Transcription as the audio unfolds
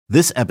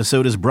This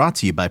episode is brought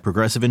to you by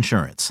Progressive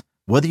Insurance.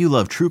 Whether you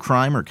love true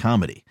crime or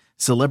comedy,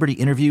 celebrity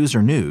interviews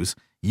or news,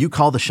 you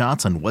call the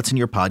shots on what's in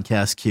your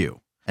podcast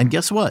queue. And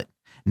guess what?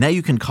 Now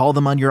you can call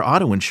them on your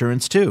auto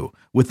insurance too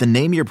with the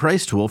Name Your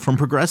Price tool from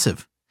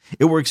Progressive.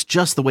 It works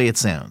just the way it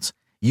sounds.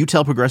 You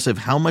tell Progressive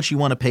how much you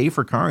want to pay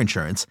for car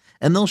insurance,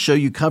 and they'll show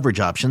you coverage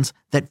options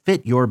that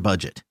fit your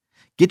budget.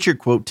 Get your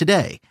quote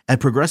today at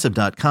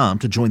Progressive.com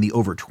to join the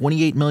over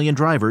 28 million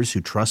drivers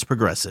who trust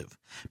Progressive.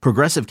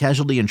 Progressive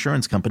Casualty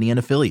Insurance Company and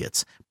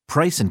Affiliates.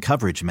 Price and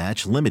coverage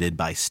match limited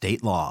by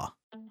state law.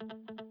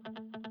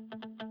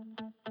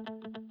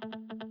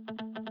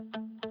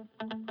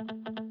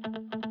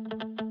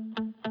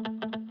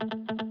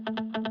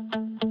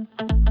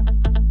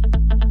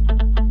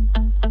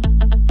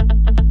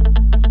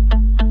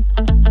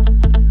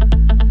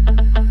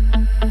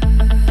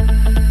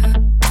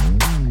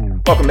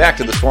 Welcome back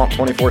to the Swamp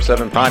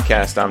 24/7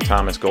 podcast. I'm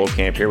Thomas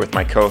Goldcamp here with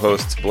my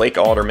co-hosts Blake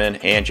Alderman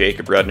and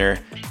Jacob Rudner.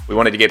 We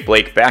wanted to get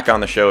Blake back on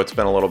the show. It's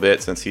been a little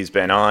bit since he's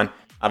been on.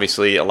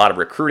 Obviously, a lot of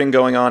recruiting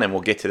going on, and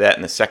we'll get to that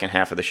in the second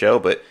half of the show.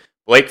 But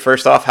Blake,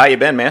 first off, how you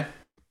been, man?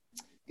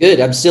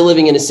 Good. I'm still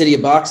living in a city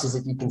of boxes.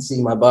 If you can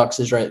see my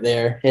boxes right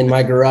there, and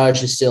my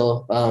garage is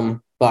still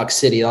Box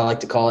City, I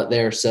like to call it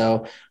there.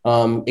 So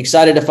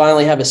excited to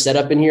finally have a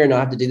setup in here and not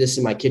have to do this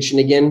in my kitchen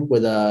again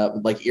with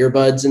like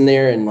earbuds in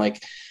there and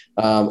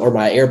or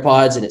my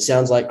AirPods, and it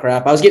sounds like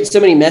crap. I was getting so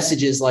many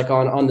messages like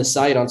on the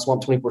site on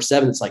Swamp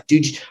 24/7. It's like,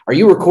 dude, are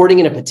you recording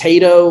in a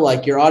potato?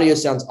 Like your audio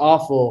sounds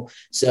awful.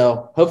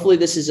 So hopefully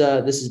this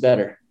is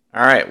better.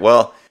 All right.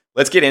 Well,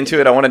 let's get into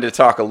it. I wanted to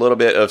talk a little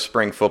bit of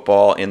spring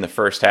football in the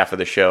first half of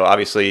the show.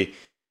 Obviously,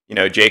 you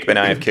know, Jacob and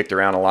I have kicked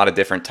around a lot of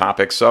different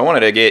topics. So I wanted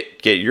to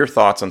get your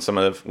thoughts on some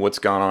of what's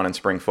gone on in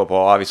spring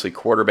football. Obviously,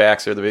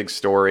 quarterbacks are the big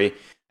story.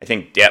 I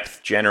think depth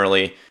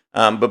generally.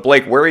 But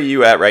Blake, where are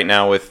you at right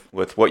now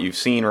with what you've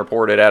seen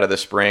reported out of the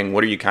spring?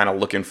 What are you kind of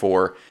looking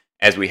for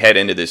as we head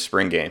into this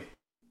spring game?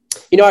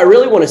 You know, I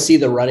really want to see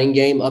the running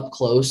game up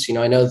close. You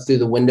know, I know through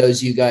the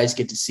windows you guys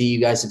get to see, you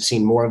guys have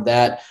seen more of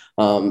that.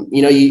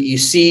 You know, you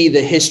see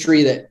the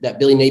history that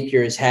Billy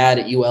Napier has had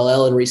at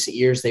ULL in recent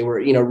years. They were,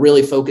 you know,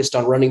 really focused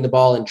on running the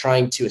ball and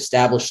trying to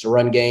establish the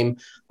run game.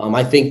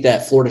 I think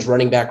that Florida's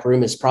running back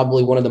room is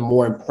probably one of the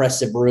more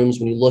impressive rooms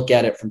when you look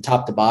at it from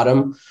top to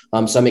bottom.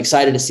 So I'm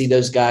excited to see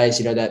those guys,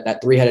 you know,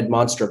 that three-headed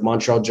monster of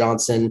Montreal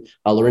Johnson,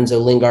 Lorenzo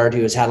Lingard,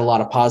 who has had a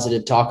lot of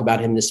positive talk about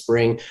him this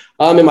spring.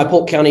 And my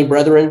Polk County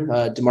brethren,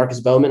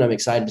 DeMarcus Bowman, I'm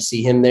excited to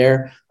see him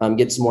there,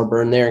 get some more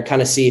burn there and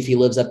kind of see if he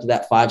lives up to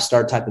that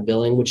 5-star type of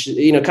billing, which,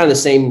 you know, kind of the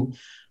same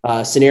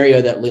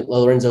scenario that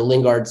Lorenzo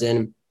Lingard's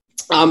in.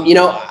 You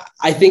know,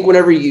 I think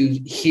whenever you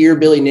hear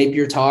Billy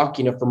Napier talk,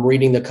 you know, from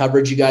reading the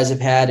coverage you guys have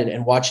had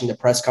and watching the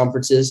press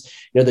conferences,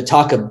 you know, the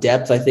talk of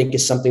depth, I think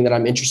is something that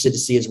I'm interested to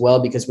see as well,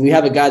 because when you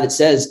have a guy that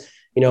says,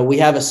 you know, we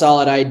have a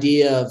solid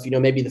idea of, you know,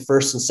 maybe the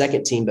first and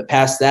second team, but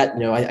past that,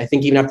 you know, I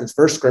think even after the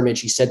first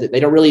scrimmage, he said that they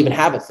don't really even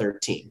have a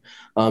third team.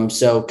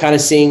 So kind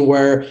of seeing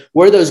where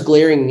those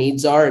glaring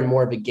needs are in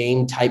more of a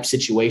game type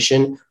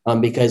situation,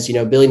 because, you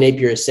know, Billy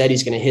Napier has said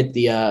he's going to hit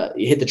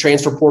the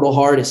transfer portal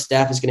hard. His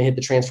staff is going to hit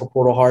the transfer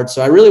portal hard.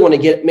 So I really want to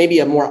get maybe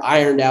a more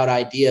ironed out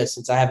idea,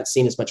 since I haven't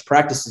seen as much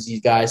practice as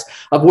you guys,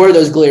 of where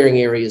those glaring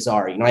areas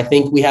are. You know, I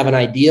think we have an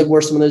idea of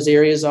where some of those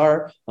areas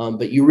are,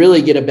 but you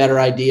really get a better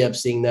idea of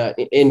seeing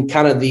in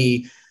kind of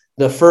the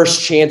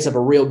first chance of a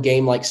real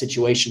game like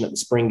situation that the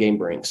spring game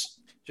brings.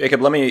 Jacob,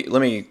 let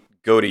me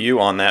go to you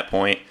on that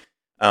point.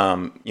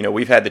 You know,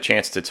 we've had the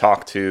chance to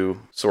talk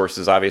to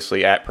sources,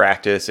 obviously, at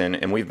practice,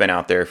 and we've been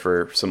out there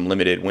for some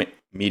limited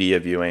media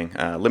viewing,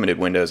 limited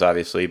windows,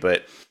 obviously.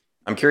 But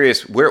I'm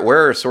curious,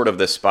 where are sort of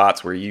the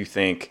spots where you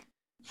think,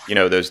 you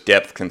know, those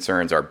depth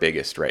concerns are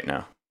biggest right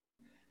now?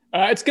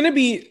 It's going to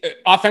be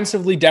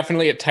offensively,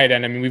 definitely at tight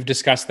end. I mean, we've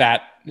discussed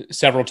that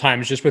several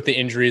times just with the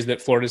injuries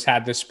that Florida's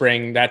had this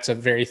spring. That's a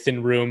very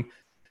thin room.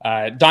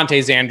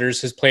 Dante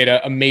Zanders has played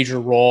a major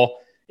role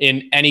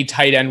in any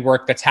tight end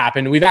work that's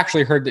happened. We've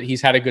actually heard that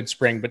he's had a good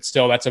spring, but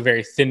still that's a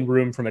very thin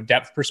room from a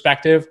depth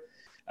perspective.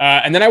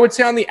 And then I would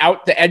say on the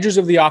edges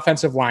of the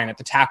offensive line at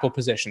the tackle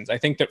positions, I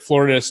think that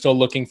Florida is still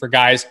looking for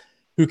guys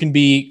who can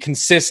be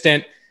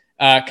consistent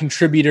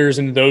contributors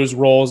in those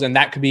roles. And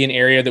that could be an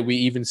area that we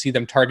even see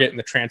them target in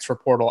the transfer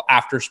portal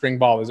after spring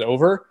ball is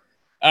over.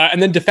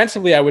 And then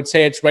defensively, I would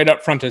say it's right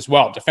up front as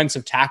well.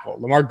 Defensive tackle.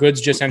 Lamar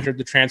Goods just entered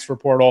the transfer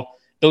portal.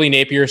 Billy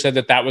Napier said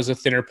that was a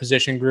thinner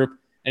position group.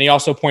 And he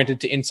also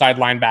pointed to inside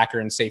linebacker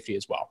and safety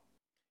as well.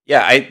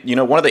 Yeah,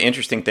 one of the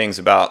interesting things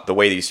about the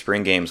way these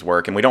spring games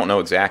work, and we don't know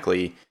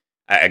exactly,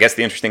 I guess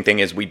the interesting thing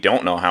is we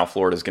don't know how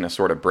Florida's going to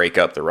sort of break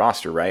up the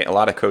roster, right? A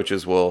lot of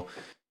coaches will,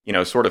 you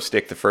know, sort of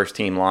stick the first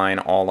team line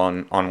all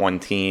on one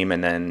team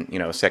and then, you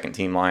know, second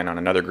team line on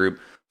another group.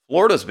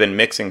 Florida's been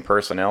mixing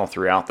personnel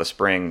throughout the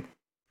spring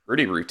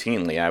pretty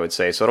routinely, I would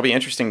say. So it'll be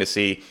interesting to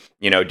see,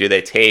 you know, do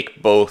they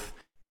take both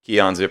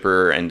Keon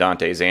Zipper and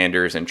Dante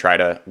Zanders and try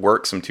to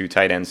work some two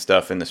tight end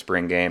stuff in the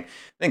spring game?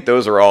 I think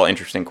those are all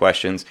interesting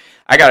questions.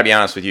 I got to be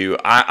honest with you.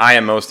 I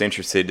am most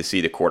interested to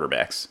see the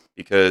quarterbacks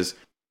because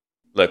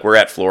look, we're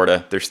at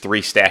Florida. There's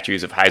 3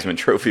 statues of Heisman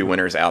Trophy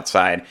winners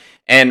outside.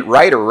 And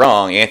right or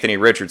wrong, Anthony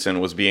Richardson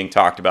was being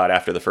talked about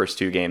after the first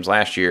 2 games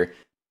last year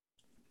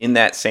in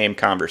that same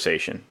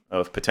conversation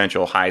of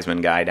potential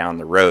Heisman guy down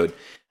the road.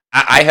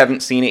 I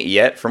haven't seen it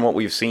yet from what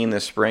we've seen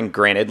this spring,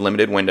 granted,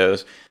 limited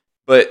windows,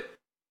 but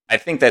I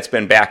think that's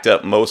been backed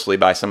up mostly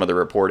by some of the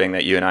reporting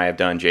that you and I have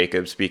done,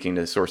 Jacob, speaking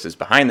to sources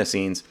behind the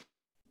scenes.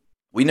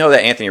 We know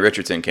that Anthony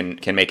Richardson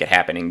can make it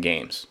happen in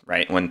games,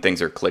 right, when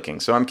things are clicking.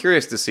 So I'm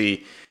curious to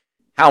see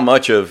how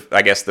much of,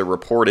 I guess, the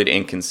reported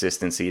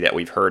inconsistency that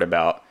we've heard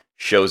about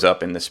shows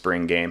up in the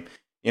spring game.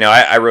 You know,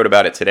 I wrote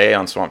about it today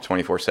on Swamp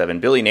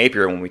 24/7. Billy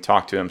Napier, when we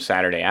talked to him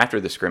Saturday after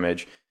the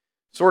scrimmage,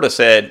 sort of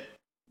said,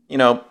 you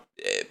know,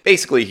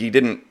 basically he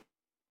didn't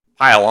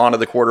pile onto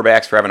the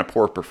quarterbacks for having a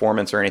poor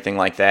performance or anything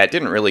like that.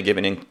 Didn't really give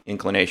an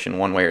inclination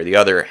one way or the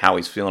other how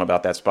he's feeling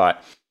about that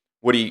spot.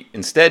 What he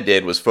instead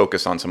did was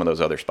focus on some of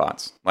those other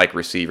spots, like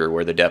receiver,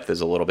 where the depth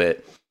is a little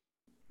bit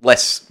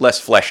less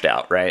fleshed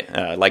out,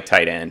 right? Like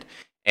tight end.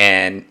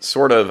 And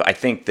sort of, I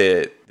think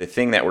the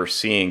thing that we're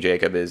seeing,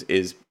 Jacob,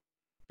 is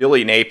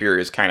Billy Napier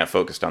is kind of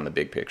focused on the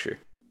big picture,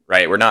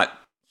 right? We're not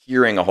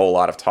hearing a whole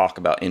lot of talk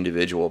about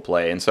individual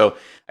play. And so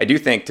I do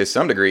think to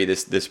some degree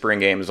this spring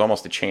game is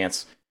almost a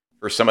chance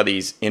for some of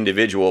these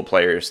individual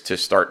players to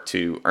start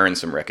to earn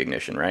some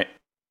recognition, right?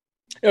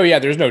 Oh, yeah,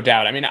 there's no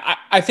doubt. I mean,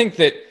 I think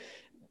that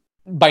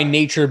by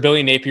nature,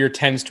 Billy Napier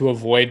tends to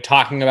avoid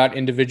talking about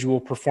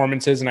individual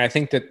performances. And I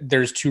think that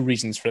there's 2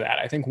 reasons for that.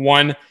 I think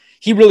one,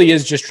 he really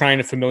is just trying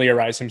to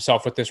familiarize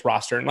himself with this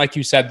roster. And like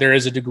you said, there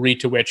is a degree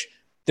to which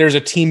there's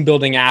a team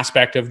building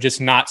aspect of just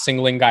not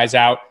singling guys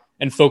out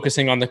and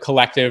focusing on the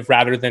collective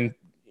rather than,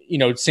 you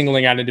know,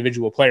 singling out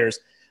individual players.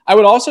 I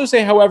would also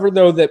say, however,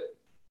 though, that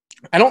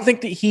I don't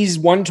think that he's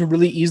one to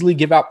really easily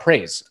give out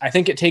praise. I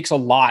think it takes a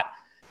lot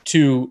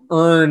to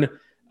earn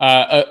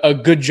a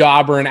good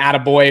job or an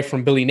attaboy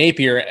from Billy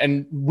Napier.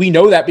 And we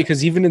know that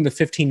because even in the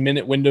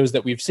 15-minute windows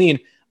that we've seen,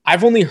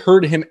 I've only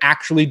heard him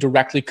actually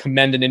directly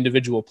commend an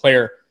individual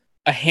player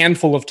a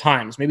handful of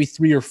times, maybe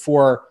 3 or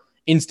 4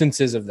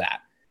 instances of that.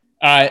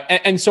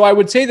 And so I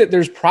would say that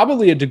there's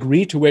probably a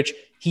degree to which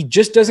he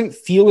just doesn't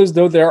feel as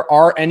though there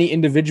are any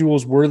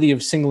individuals worthy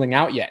of singling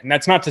out yet. And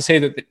that's not to say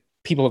that the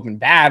people have been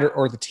bad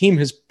or the team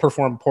has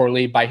performed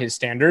poorly by his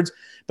standards,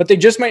 but they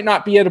just might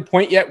not be at a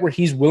point yet where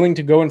he's willing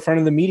to go in front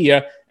of the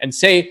media and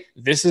say,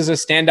 this is a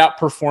standout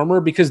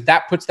performer, because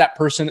that puts that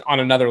person on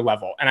another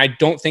level. And I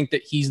don't think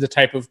that he's the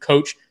type of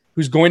coach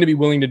who's going to be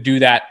willing to do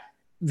that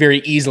very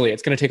easily.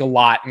 It's going to take a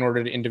lot in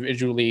order to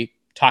individually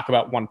talk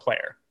about one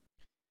player.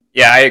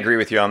 Yeah, I agree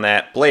with you on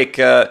that. Blake,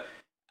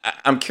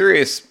 I'm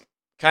curious,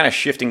 kind of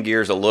shifting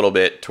gears a little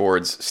bit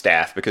towards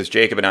staff, because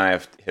Jacob and I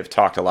have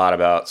talked a lot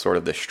about sort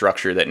of the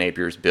structure that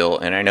Napier's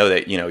built. And I know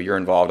that, you know, you're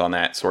involved on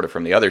that sort of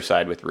from the other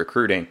side with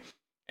recruiting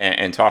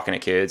and talking to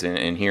kids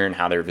and hearing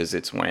how their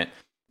visits went.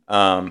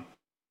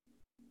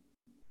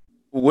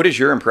 What is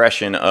your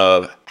impression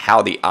of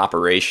how the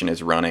operation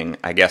is running,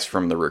 I guess,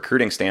 from the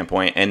recruiting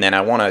standpoint? And then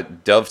I want to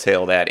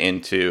dovetail that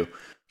into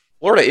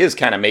Florida is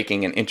kind of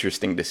making an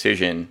interesting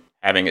decision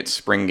having its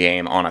spring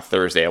game on a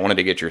Thursday. I wanted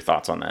to get your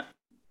thoughts on that.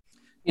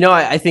 You know,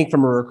 I think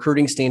from a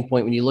recruiting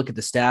standpoint, when you look at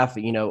the staff,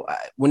 you know,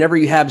 whenever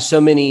you have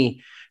so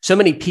many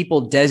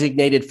people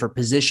designated for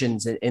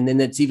positions, and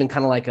then it's even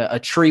kind of like a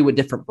tree with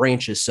different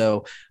branches.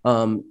 So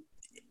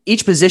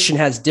each position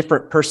has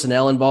different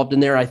personnel involved in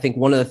there. I think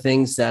one of the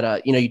things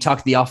that, you talk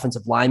to the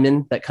offensive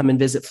linemen that come and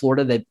visit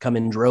Florida, they've come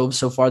in droves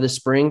so far this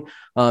spring,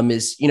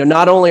 is,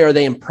 not only are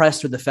they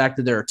impressed with the fact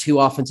that there are 2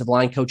 offensive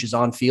line coaches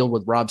on field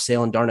with Rob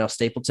Sale and Darnell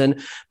Stapleton,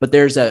 but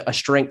there's a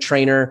strength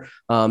trainer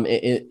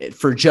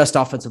for just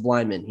offensive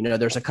linemen.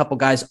 There's a couple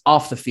guys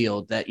off the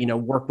field that,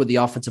 work with the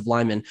offensive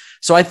linemen.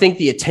 So I think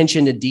the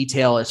attention to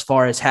detail as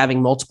far as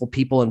having multiple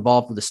people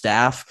involved with the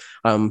staff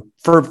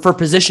for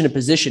position to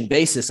position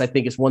basis, I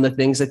think is one of the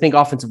things. I think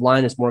offensive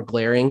line is more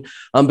glaring,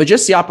 but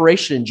just the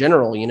operation in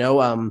general,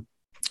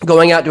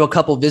 going out to a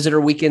couple visitor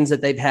weekends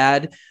that they've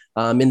had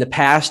in the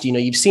past,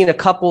 you've seen a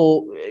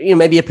couple,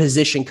 maybe a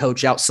position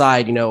coach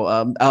outside,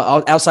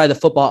 outside the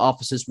football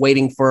offices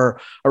waiting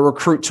for a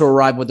recruit to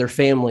arrive with their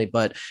family.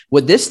 But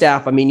with this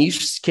staff, you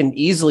can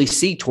easily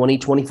see 20,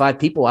 25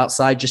 people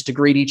outside just to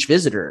greet each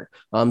visitor.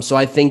 So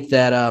I think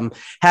that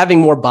having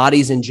more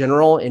bodies in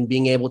general and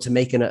being able to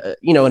make an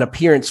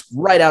appearance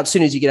right out as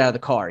soon as you get out of the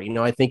car,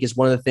 I think is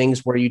one of the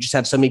things where you just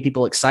have so many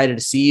people excited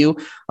to see you.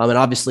 And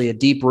obviously a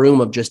deep room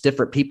of just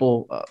different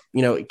people,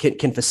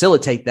 can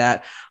facilitate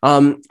that.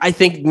 I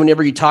think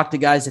whenever you talk to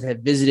guys that have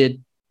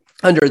visited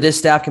under this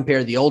staff compared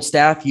to the old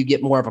staff, you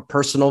get more of a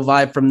personal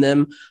vibe from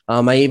them.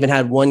 I even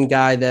had one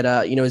guy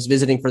that, is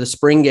visiting for the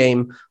spring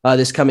game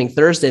this coming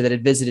Thursday that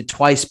had visited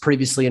twice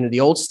previously under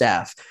the old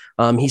staff.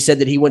 He said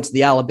that he went to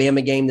the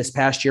Alabama game this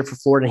past year for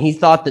Florida, and he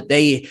thought that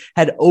they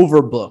had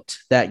overbooked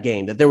that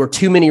game, that there were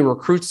too many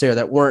recruits there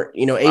that weren't,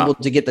 able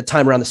to get the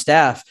time around the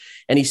staff.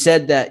 And he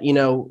said that, you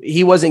know,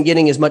 he wasn't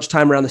getting as much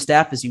time around the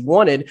staff as he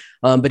wanted,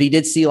 but he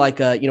did see like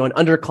an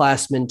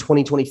underclassman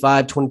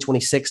 2025,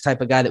 2026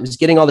 type of guy that was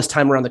getting all this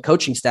time around the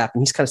coaching staff.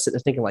 And he's kind of sitting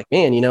there thinking like,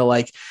 man, you know,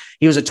 like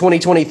he was a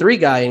 2023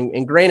 guy.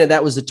 And granted,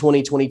 that was the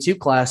 2022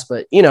 class,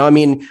 but, you know, I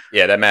mean,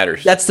 yeah, that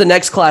matters. That's the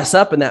next class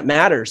up, and that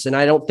matters. And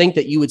I don't think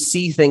that you would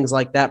see things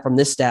like that from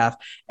this staff,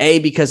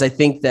 because I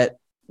think that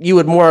you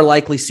would more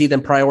likely see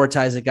them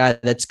prioritize a guy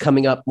that's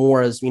coming up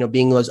more as, you know,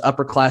 being those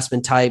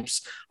upperclassmen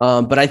types.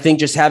 But I think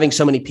just having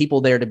so many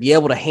people there to be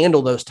able to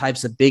handle those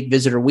types of big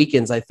visitor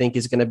weekends, I think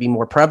is going to be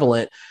more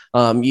prevalent.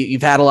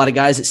 You've had a lot of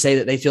guys that say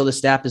that they feel the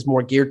staff is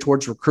more geared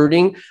towards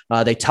recruiting.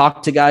 They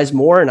talk to guys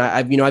more. And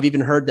I've even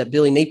heard that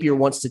Billy Napier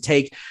wants to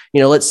take, you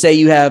know, let's say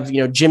you have,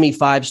 you know, Jimmy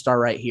 5-star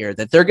right here,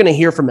 that they're going to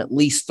hear from at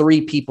least 3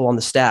 people on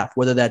the staff,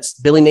 whether that's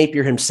Billy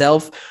Napier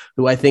himself,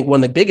 who I think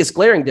one of the biggest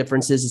glaring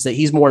differences is that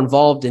he's more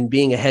involved in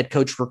being a head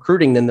coach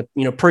recruiting than the,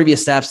 you know,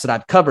 previous staffs that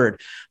I've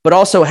covered, but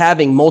also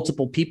having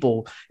multiple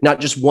people, not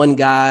just one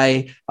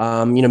guy.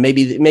 You know,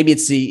 maybe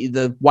it's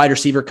the wide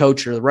receiver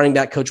coach or the running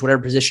back coach,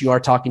 whatever position you are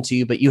talking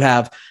to, but you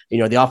have, you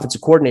know, the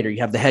offensive coordinator,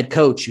 you have the head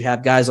coach, you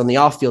have guys on the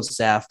off-field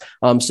staff.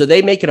 So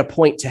they make it a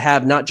point to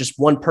have not just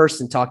one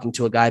person talking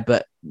to a guy,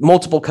 but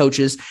multiple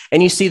coaches,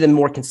 and you see them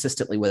more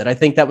consistently with it. I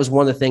think that was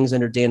one of the things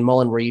under Dan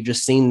Mullen where you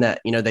just seen that,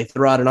 you know, they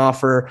throw out an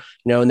offer,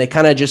 you know, and they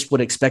kind of just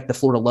would expect the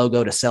Florida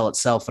logo to sell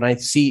itself. And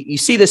you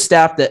see this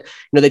staff that, you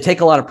know, they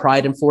take a lot of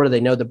pride in Florida. They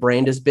know the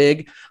brand is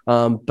big,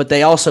 but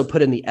they also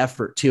put in the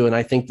effort too. And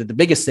I think that the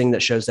biggest thing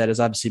that shows that is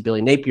obviously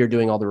Billy Napier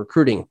doing all the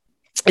recruiting.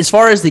 As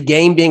far as the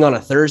game being on a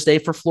Thursday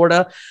for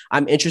Florida,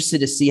 I'm interested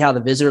to see how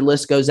the visitor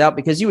list goes out,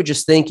 because you would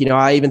just think, you know,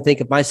 I even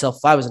think of myself,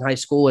 if I was in high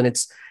school and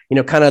it's, you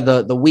know, kind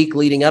of the week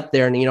leading up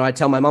there. And, you know, I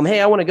tell my mom, hey,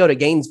 I want to go to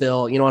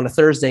Gainesville, you know, on a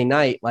Thursday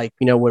night, like,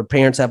 you know, where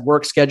parents have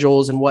work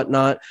schedules and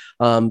whatnot.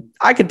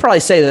 I could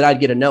probably say that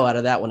I'd get a no out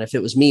of that one if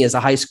it was me as a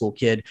high school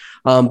kid.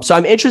 So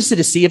I'm interested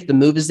to see if the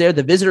move is there.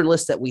 The visitor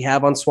list that we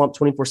have on Swamp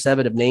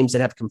 24/7 of names that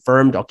have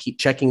confirmed, I'll keep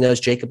checking those.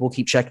 Jacob will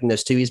keep checking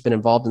those too. He's been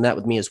involved in that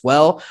with me as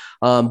well.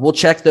 We'll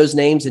check those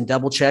names and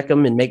double check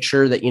them and make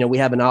sure that, you know, we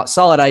have a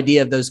solid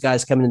idea of those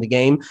guys coming in the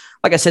game.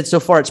 Like I said, so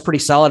far it's pretty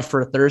solid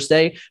for a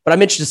Thursday, but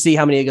I'm interested to see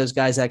how many of those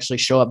guys actually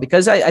show up,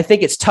 because I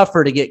think it's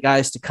tougher to get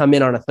guys to come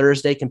in on a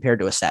Thursday compared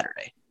to a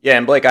Saturday. Yeah,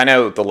 and Blake, I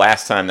know the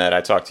last time that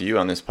I talked to you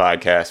on this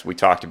podcast, we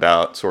talked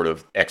about sort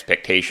of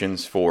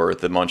expectations for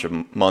the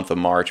month of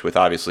March, with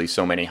obviously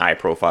so many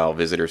high-profile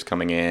visitors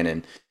coming in.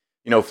 And,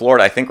 you know,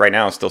 Florida, I think right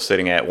now is still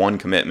sitting at 1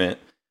 commitment.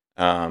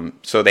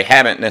 So they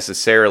haven't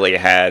necessarily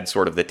had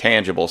sort of the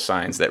tangible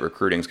signs that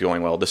recruiting's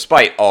going well,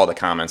 despite all the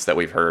comments that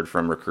we've heard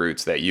from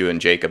recruits that you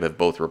and Jacob have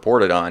both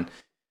reported on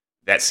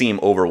that seem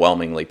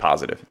overwhelmingly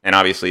positive. And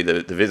obviously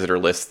the visitor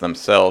lists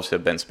themselves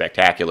have been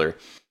spectacular.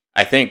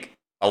 I think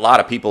a lot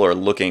of people are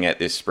looking at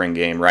this spring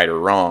game, right or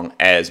wrong,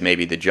 as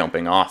maybe the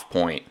jumping off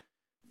point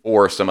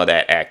for some of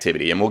that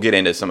activity. And we'll get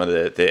into some of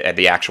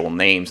the actual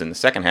names in the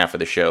second half of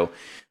the show.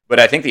 But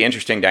I think the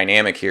interesting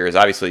dynamic here is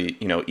obviously,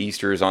 you know,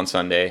 Easter is on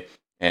Sunday,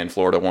 and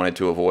Florida wanted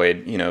to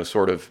avoid, you know,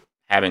 sort of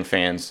having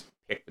fans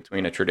pick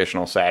between a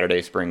traditional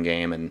Saturday spring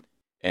game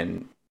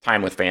and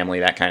time with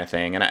family, that kind of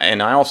thing.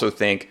 And I also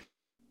think,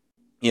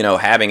 you know,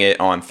 having it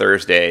on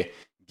Thursday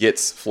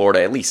gets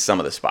Florida at least some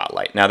of the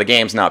spotlight. Now, the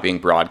game's not being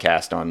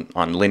broadcast on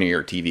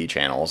linear TV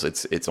channels.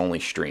 It's only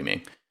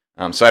streaming.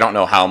 So I don't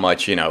know how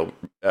much, you know,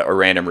 a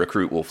random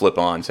recruit will flip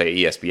on, say,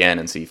 ESPN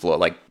and see Florida.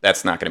 Like,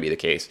 that's not going to be the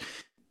case.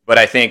 But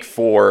I think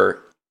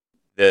for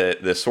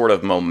the sort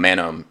of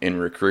momentum in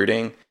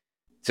recruiting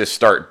to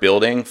start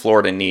building,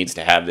 Florida needs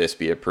to have this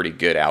be a pretty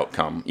good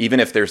outcome. Even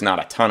if there's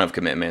not a ton of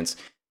commitments,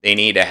 they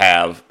need to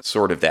have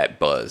sort of that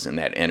buzz and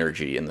that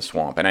energy in the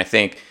Swamp. And I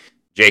think,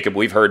 Jacob,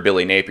 we've heard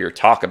Billy Napier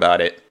talk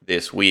about it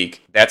this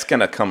week. That's going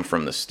to come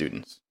from the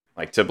students.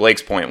 Like, to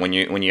Blake's point, when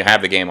you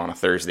have the game on a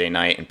Thursday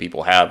night and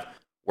people have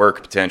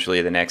work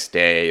potentially the next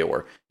day,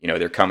 or, you know,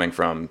 they're coming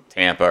from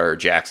Tampa or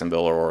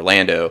Jacksonville or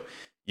Orlando,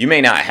 you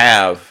may not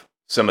have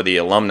some of the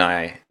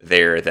alumni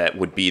there that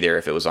would be there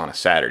if it was on a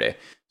Saturday.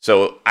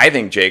 So I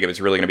think, Jacob,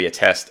 it's really going to be a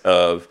test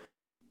of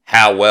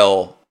how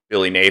well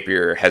Billy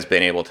Napier has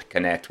been able to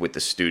connect with the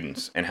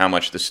students and how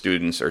much the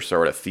students are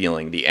sort of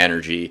feeling the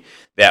energy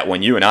that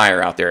when you and I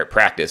are out there at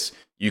practice,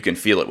 you can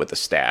feel it with the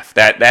staff.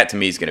 That to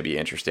me is going to be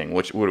interesting.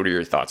 What are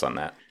your thoughts on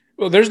that?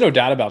 Well, there's no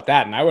doubt about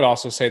that. And I would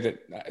also say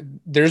that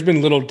there's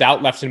been little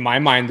doubt left in my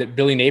mind that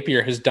Billy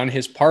Napier has done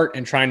his part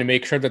in trying to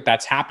make sure that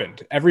that's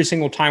happened. Every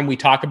single time we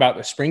talk about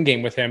the spring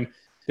game with him,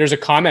 there's a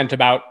comment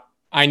about,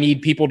 I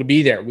need people to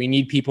be there. We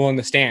need people in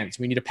the stands.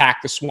 We need to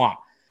pack the Swamp.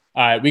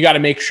 We got to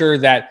make sure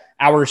that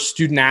our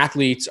student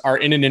athletes are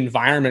in an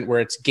environment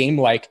where it's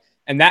game-like.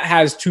 And that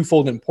has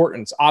twofold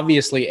importance.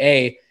 Obviously,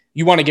 A,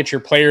 you want to get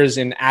your players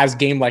in as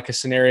game-like a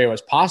scenario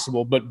as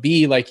possible. But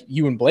B, like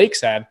you and Blake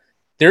said,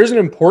 there's an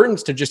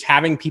importance to just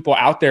having people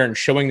out there and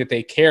showing that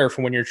they care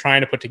for when you're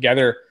trying to put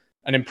together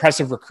an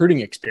impressive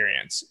recruiting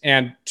experience.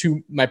 And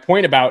to my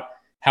point about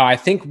how I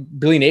think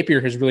Billy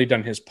Napier has really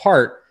done his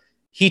part,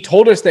 he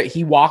told us that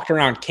he walked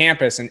around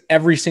campus and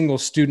every single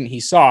student he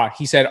saw,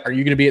 he said, "Are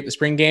you going to be at the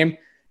spring game?"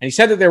 And he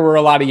said that there were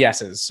a lot of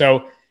yeses.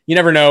 So you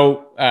never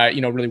know,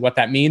 really what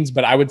that means.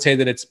 But I would say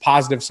that it's a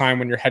positive sign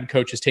when your head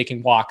coach is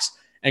taking walks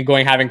and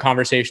having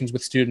conversations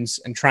with students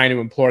and trying to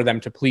implore them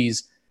to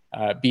please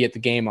be at the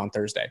game on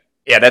Thursday.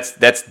 Yeah,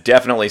 that's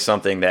definitely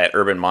something that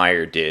Urban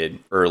Meyer did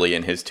early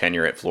in his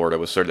tenure at Florida,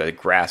 was sort of the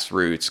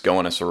grassroots,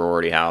 going to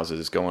sorority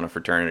houses, going to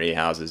fraternity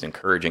houses,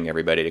 encouraging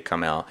everybody to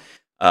come out.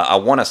 I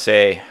want to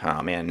say,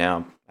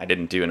 now I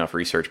didn't do enough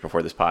research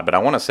before this pod, but I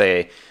want to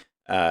say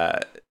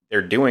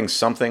they're doing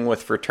something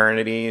with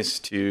fraternities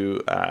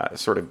to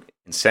sort of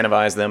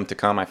incentivize them to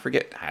come. I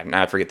forget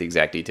the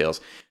exact details.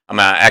 I'm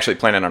actually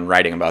planning on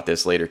writing about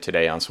this later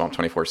today on Swamp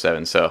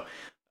 24/7, so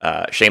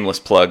shameless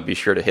plug, be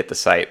sure to hit the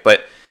site.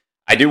 But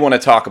I do want to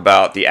talk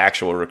about the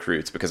actual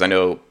recruits, because I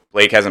know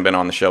Blake hasn't been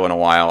on the show in a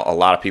while. A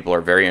lot of people are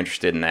very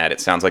interested in that.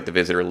 It sounds like the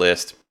visitor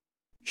list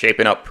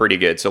shaping up pretty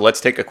good. So let's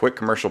take a quick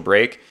commercial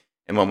break,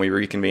 and when we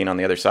reconvene on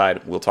the other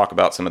side, we'll talk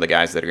about some of the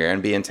guys that are going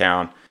to be in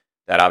town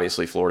that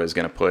obviously Florida is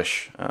going to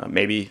push,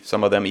 maybe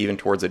some of them even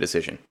towards a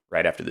decision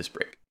right after this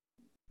break.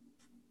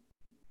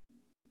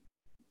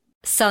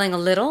 Selling a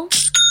little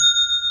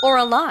or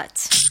a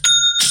lot?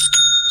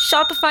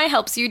 Shopify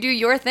helps you do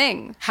your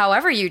thing,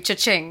 however you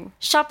cha-ching.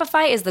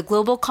 Shopify is the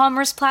global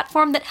commerce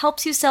platform that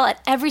helps you sell at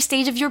every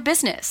stage of your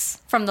business.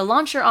 From the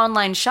launch your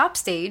online shop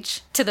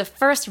stage, to the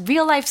first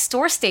real-life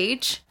store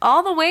stage,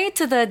 all the way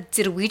to the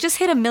did we just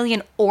hit 1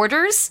 million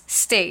orders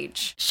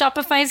stage.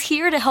 Shopify's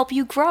here to help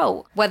you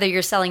grow. Whether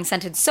you're selling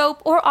scented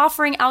soap or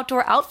offering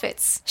outdoor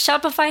outfits,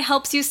 Shopify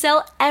helps you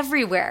sell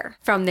everywhere.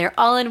 From their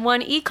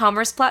all-in-one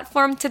e-commerce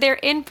platform to their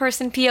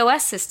in-person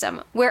POS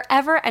system,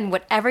 wherever and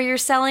whatever you're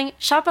selling,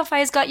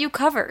 Shopify's got you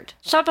covered.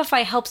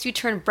 Shopify helps you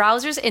turn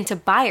browsers into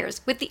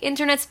buyers with the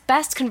internet's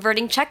best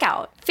converting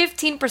checkout.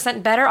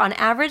 15% better on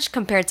average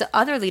compared to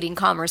other leading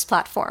commerce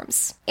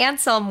platforms. And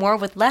sell more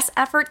with less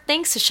effort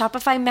thanks to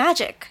Shopify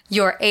Magic,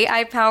 your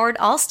AI-powered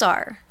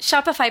all-star.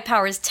 Shopify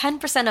powers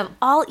 10% of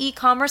all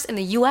e-commerce in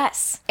the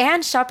US.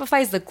 And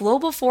Shopify is the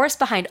global force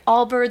behind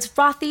Allbirds,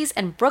 Rothy's,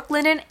 and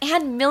Brooklinen,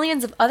 and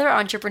millions of other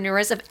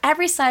entrepreneurs of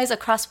every size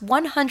across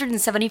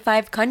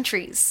 175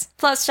 countries.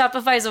 Plus,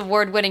 Shopify's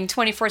award-winning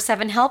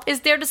 24/7 help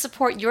is there to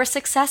support your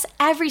success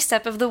every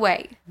step of the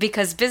way.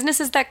 Because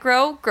businesses that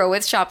grow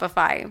with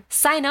Shopify.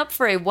 Sign up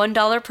for a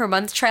 $1 per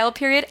month trial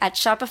period at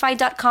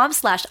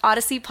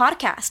shopify.com/Odyssey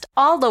Podcast,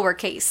 all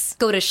lowercase.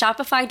 Go to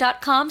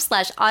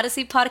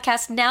shopify.com/Odyssey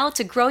Podcast now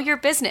to grow your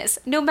business,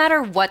 no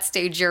matter what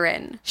stage you're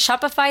in.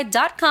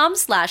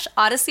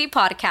 Shopify.com/Odyssey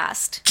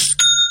Podcast.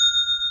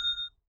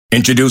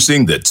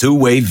 Introducing the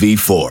Two-Way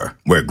V4,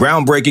 where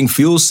groundbreaking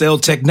fuel cell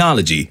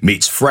technology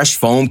meets fresh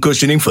foam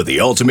cushioning for the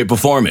ultimate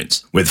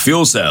performance. With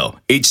Fuel Cell,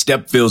 each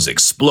step feels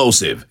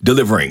explosive,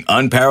 delivering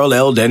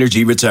unparalleled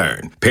energy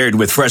return. Paired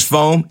with fresh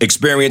foam,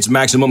 experience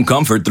maximum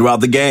comfort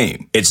throughout the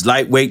game. Its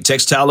lightweight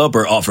textile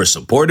upper offers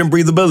support and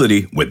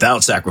breathability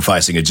without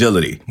sacrificing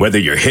agility. Whether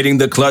you're hitting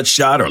the clutch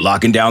shot or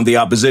locking down the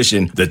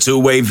opposition, the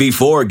Two-Way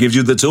V4 gives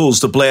you the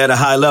tools to play at a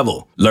high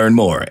level. Learn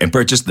more and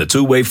purchase the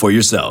Two-Way for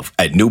yourself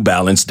at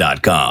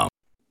newbalance.com.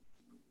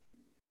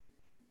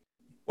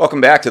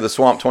 Welcome back to the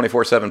Swamp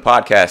 24/7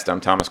 podcast.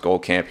 I'm Thomas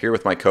Goldcamp here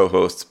with my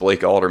co-hosts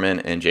Blake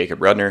Alderman and Jacob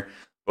Rudner.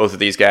 Both of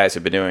these guys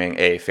have been doing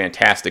a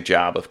fantastic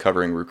job of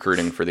covering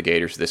recruiting for the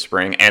Gators this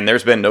spring, and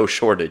there's been no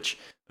shortage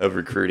of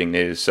recruiting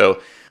news. So,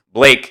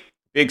 Blake,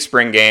 big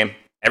spring game.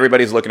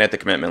 Everybody's looking at the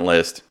commitment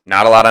list.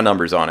 Not a lot of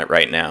numbers on it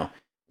right now.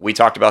 We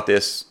talked about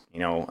this,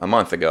 a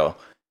month ago.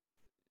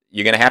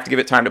 You're going to have to give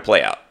it time to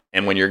play out.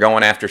 And when you're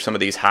going after some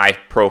of these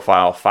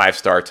high-profile,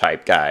 five-star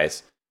type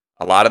guys,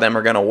 a lot of them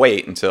are going to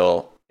wait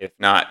until, if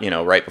not,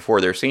 right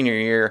before their senior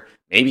year,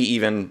 maybe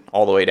even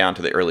all the way down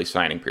to the early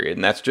signing period.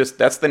 And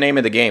that's the name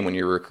of the game when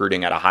you're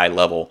recruiting at a high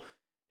level,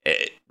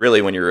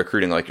 really when you're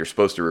recruiting like you're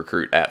supposed to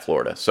recruit at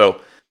Florida.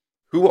 So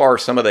who are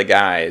some of the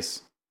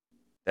guys,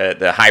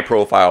 the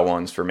high-profile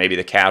ones for maybe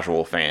the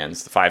casual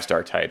fans, the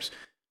five-star types,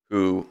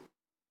 who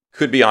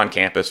could be on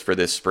campus for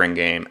this spring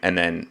game, and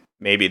then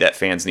maybe that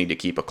fans need to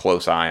keep a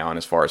close eye on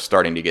as far as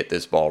starting to get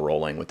this ball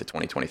rolling with the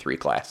 2023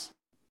 class?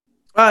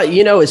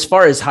 As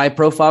far as high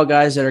profile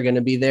guys that are going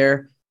to be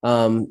there,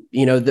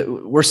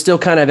 we're still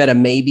kind of at a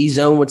maybe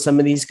zone with some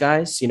of these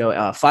guys.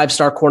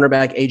 5-star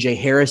cornerback AJ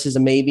Harris is a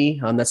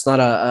maybe. That's not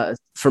at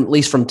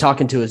least from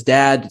talking to his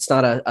dad, it's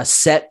not a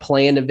set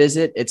plan to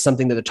visit. It's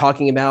something that they're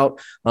talking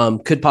about,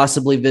 could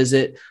possibly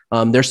visit.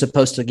 They're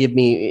supposed to give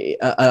me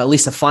at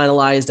least a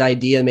finalized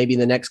idea. Maybe in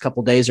the next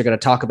couple of days, they're going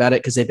to talk about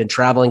it because they've been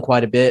traveling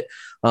quite a bit.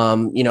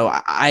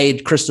 I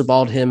had crystal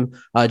balled him.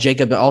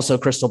 Jacob also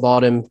crystal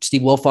balled him.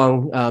 Steve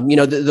Wilfong.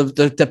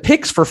 The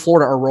picks for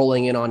Florida are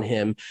rolling in on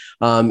him.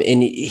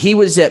 And he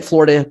was at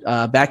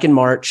Florida back in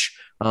March.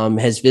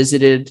 Has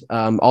visited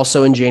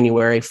also in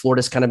January.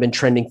 Florida's kind of been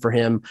trending for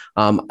him.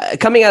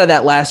 Coming out of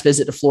that last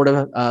visit to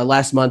Florida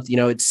last month,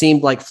 it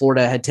seemed like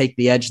Florida had taken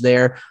the edge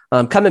there.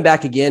 Coming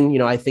back again,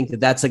 I think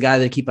that's a guy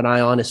to keep an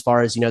eye on as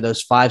far as,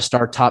 those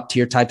 5-star top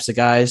tier types of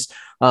guys.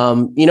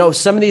 Some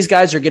of these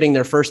guys are getting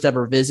their first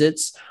ever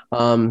visits.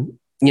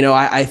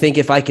 I think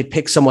if I could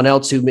pick someone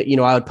else who,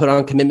 I would put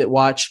on commitment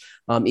watch,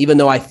 even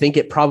though I think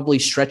it probably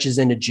stretches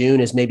into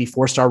June, is maybe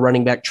 4-star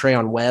running back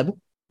Treon Webb.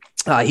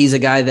 He's a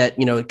guy that,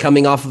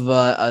 coming off of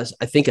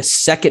I think a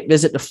second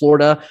visit to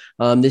Florida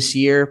this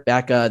year,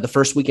 back the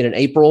first weekend in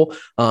April,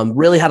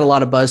 really had a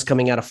lot of buzz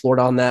coming out of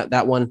Florida on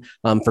that one.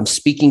 From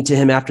speaking to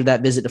him after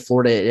that visit to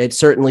Florida, it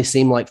certainly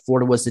seemed like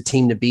Florida was the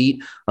team to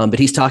beat. But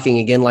he's talking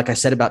again, like I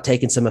said, about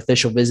taking some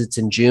official visits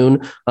in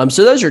June.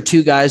 So those are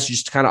two guys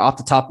just kind of off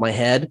the top of my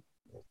head.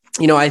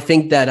 I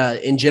think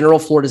that in general,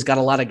 Florida's got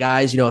a lot of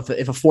guys. If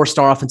a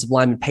 4-star offensive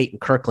lineman, Peyton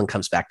Kirkland,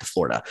 comes back to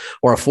Florida,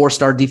 or a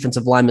 4-star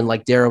defensive lineman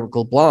like Derek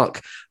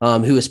LeBlanc,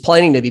 who is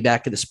planning to be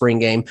back at the spring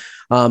game,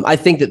 I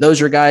think that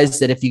those are guys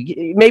that if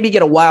you maybe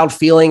get a wild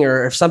feeling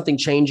or if something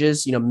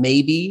changes,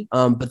 maybe.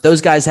 But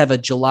those guys have a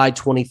July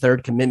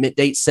 23rd commitment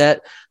date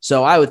set.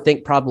 So I would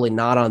think probably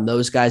not on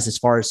those guys as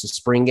far as the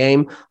spring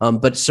game,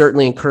 but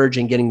certainly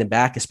encouraging getting them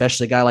back,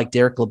 especially a guy like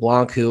Derek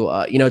LeBlanc, who,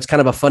 it's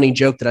kind of a funny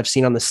joke that I've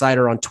seen on the site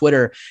or on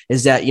Twitter,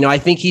 is that, I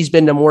think he's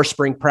been to more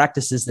spring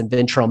practices than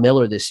Ventrell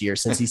Miller this year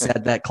since he's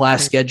had that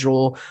class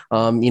schedule.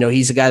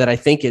 He's a guy that I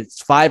think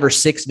it's 5 or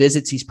 6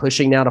 visits he's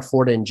pushing now to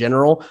Florida in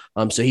general.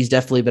 So he's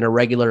definitely been a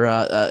regular,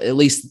 at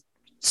least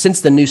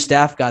since the new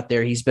staff got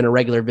there, he's been a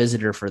regular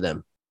visitor for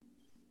them.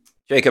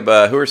 Jacob,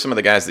 who are some of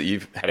the guys that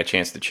you've had a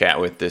chance to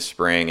chat with this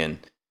spring, and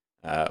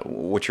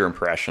what's your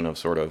impression of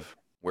sort of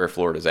where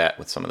Florida's at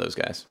with some of those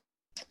guys?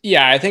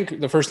 Yeah, I think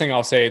the first thing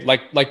I'll say,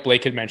 like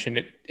Blake had mentioned,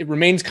 it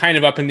remains kind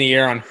of up in the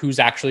air on who's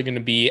actually going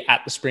to be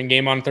at the spring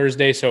game on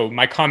Thursday. So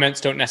my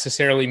comments don't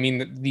necessarily mean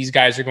that these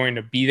guys are going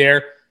to be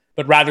there,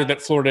 but rather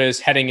that Florida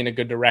is heading in a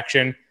good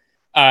direction.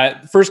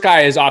 First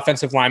guy is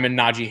offensive lineman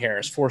Najee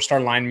Harris,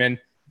 4-star lineman.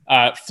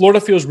 Florida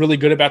feels really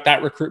good about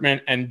that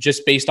recruitment. And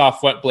just based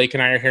off what Blake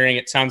and I are hearing,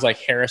 it sounds like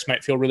Harris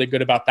might feel really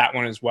good about that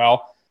one as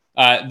well.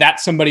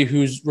 That's somebody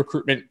whose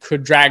recruitment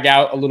could drag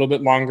out a little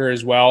bit longer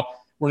as well.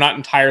 We're not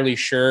entirely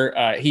sure.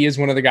 He is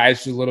one of the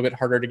guys who's a little bit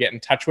harder to get in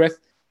touch with.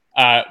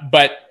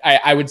 But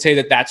I would say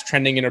that that's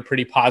trending in a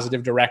pretty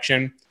positive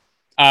direction.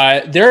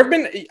 There have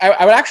been,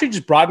 I would actually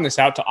just broaden this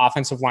out to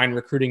offensive line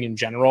recruiting in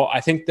general.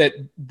 I think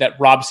that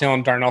Rob Sale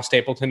and Darnell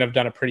Stapleton have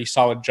done a pretty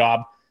solid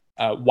job,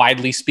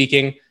 widely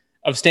speaking,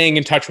 of staying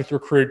in touch with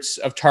recruits,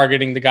 of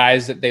targeting the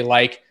guys that they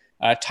like.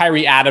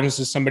 Tyree Adams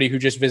is somebody who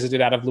just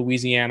visited out of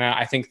Louisiana.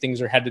 I think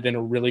things are headed in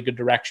a really good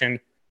direction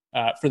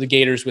for the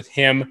Gators with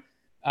him.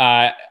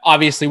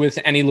 Obviously, with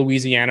any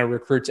Louisiana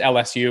recruits,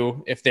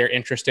 LSU, if they're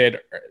interested,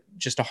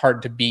 just a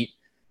hard to beat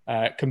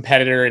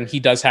competitor, and he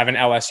does have an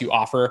LSU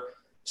offer.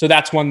 So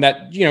that's one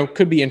that,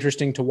 could be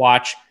interesting to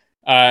watch.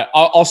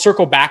 I'll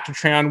circle back to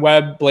Treon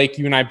Webb. Blake,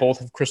 you and I both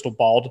have crystal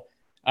balled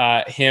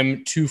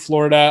him to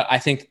Florida. I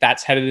think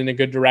that's headed in a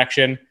good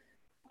direction.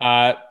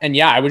 And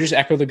yeah, I would just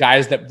echo the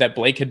guys that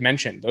Blake had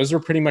mentioned. Those are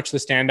pretty much the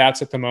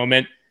standouts at the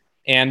moment.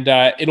 And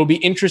it'll be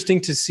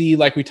interesting to see,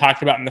 like we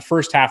talked about in the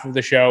first half of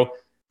the show,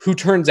 who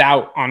turns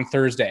out on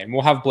Thursday. And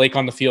we'll have Blake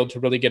on the field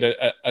to really get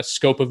a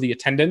scope of the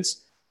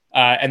attendance.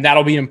 And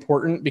that'll be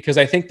important because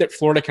I think that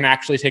Florida can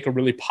actually take a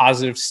really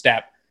positive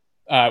step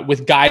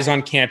with guys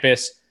on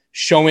campus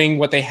showing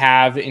what they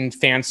have in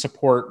fan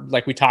support,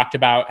 like we talked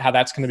about, how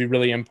that's going to be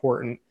really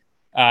important,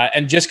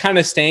 and just kind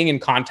of staying in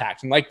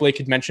contact. And like Blake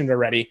had mentioned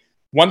already,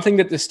 one thing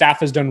that the staff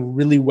has done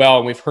really well,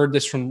 and we've heard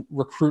this from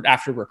recruit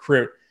after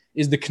recruit,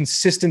 is the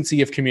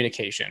consistency of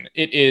communication.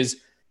 It is,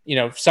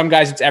 some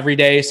guys it's every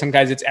day, some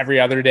guys it's every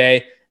other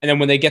day. And then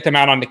when they get them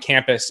out onto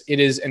campus, it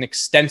is an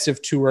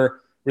extensive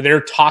tour where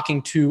they're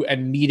talking to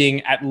and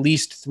meeting at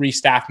least 3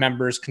 staff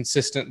members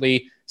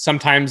consistently.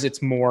 Sometimes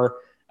it's more.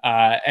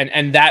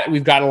 And that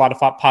we've got a lot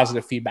of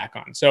positive feedback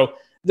on. So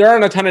there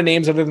aren't a ton of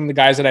names other than the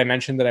guys that I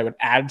mentioned that I would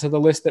add to the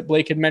list that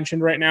Blake had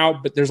mentioned right now,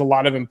 but there's a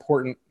lot of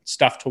important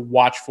stuff to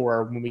watch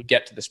for when we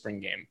get to the spring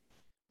game.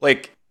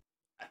 Blake,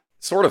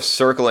 sort of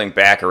circling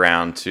back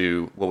around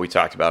to what we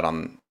talked about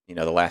on,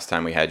 the last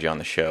time we had you on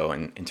the show,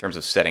 and in terms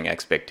of setting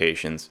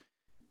expectations,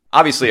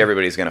 obviously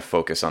everybody's going to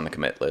focus on the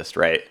commit list,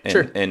 right? And,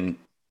 sure. And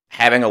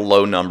having a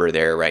low number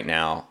there right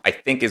now, I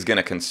think is going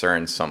to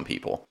concern some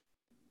people.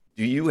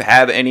 Do you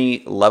have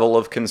any level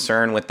of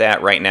concern with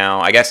that right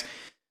now? I guess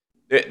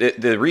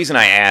the reason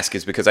I ask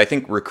is because I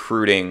think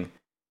recruiting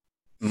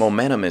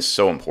momentum is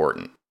so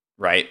important,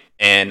 right?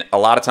 And a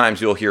lot of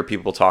times you'll hear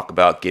people talk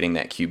about getting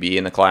that QB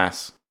in the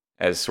class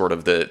as sort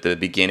of the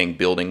beginning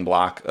building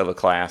block of a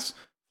class.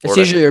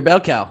 Florida, it's usually your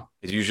bell cow.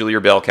 It's usually your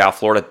bell cow.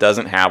 Florida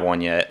doesn't have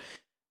one yet.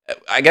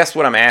 I guess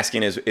what I'm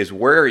asking is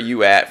where are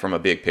you at from a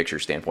big picture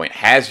standpoint?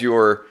 Has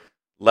your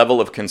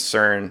level of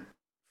concern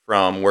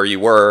from where you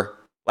were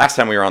last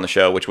time we were on the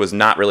show, which was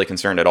not really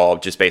concerned at all,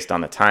 just based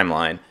on the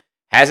timeline,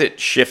 has it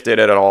shifted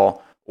at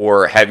all,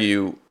 or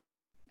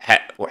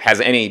has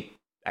any,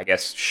 I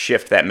guess,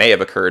 shift that may have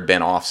occurred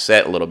been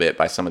offset a little bit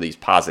by some of these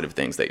positive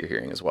things that you're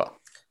hearing as well?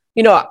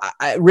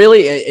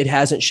 Really, it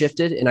hasn't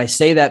shifted. And I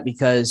say that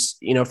because,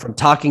 from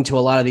talking to a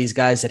lot of these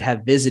guys that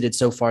have visited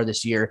so far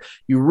this year,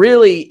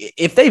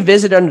 if they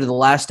visit under the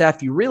last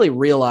staff, you really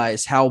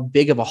realize how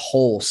big of a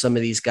hole some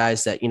of these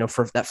guys that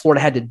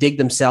Florida had to dig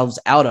themselves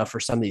out of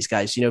for some of these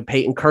guys.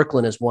 Peyton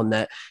Kirkland is one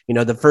that,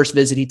 the first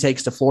visit he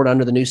takes to Florida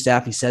under the new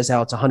staff, he says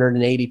how it's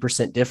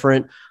 180%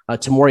 different.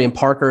 Tamorian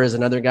Parker is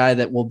another guy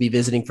that will be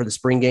visiting for the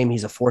spring game.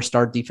 He's a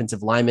 4-star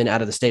defensive lineman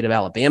out of the state of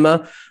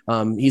Alabama.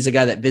 He's a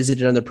guy that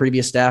visited under the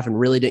previous staff and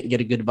really didn't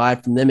get a good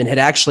vibe from them and had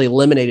actually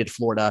eliminated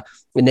Florida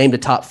and named a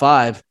top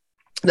 5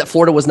 that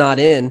Florida was not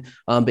in.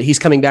 But he's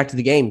coming back to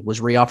the game, was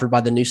reoffered by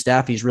the new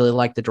staff. He's really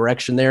liked the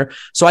direction there.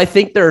 So I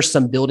think there are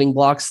some building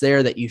blocks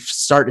there that you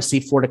start to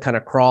see Florida kind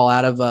of crawl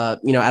out of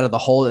the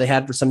hole that they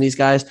had for some of these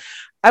guys.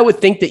 I would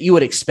think that you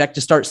would expect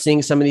to start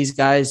seeing some of these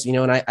guys,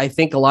 and I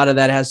think a lot of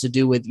that has to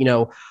do with,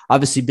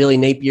 obviously Billy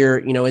Napier,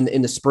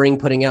 in the spring,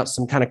 putting out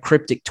some kind of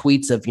cryptic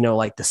tweets of,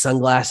 like the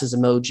sunglasses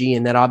emoji,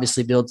 and that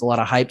obviously builds a lot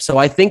of hype. So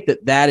I think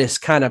that has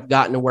kind of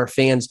gotten to where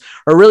fans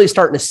are really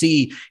starting to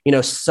see,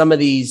 some of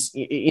these,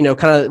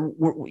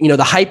 the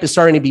hype is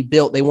starting to be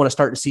built. They want to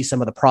start to see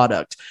some of the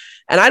product.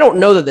 And I don't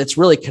know that that's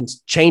really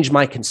changed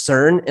my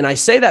concern. And I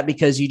say that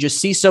because you just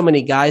see so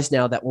many guys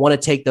now that want to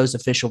take those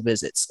official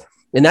visits.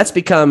 And that's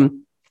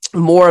become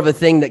more of a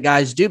thing that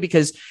guys do,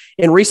 because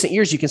in recent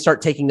years, you can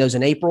start taking those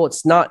in April.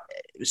 It's not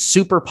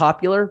super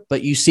popular,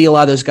 but you see a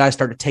lot of those guys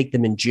start to take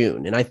them in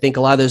June. And I think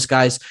a lot of those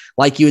guys,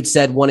 like you had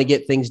said, want to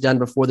get things done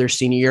before their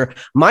senior year.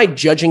 My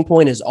judging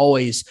point is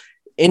always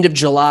end of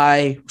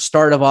July,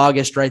 start of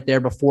August, right there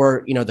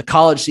before, the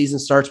college season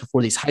starts,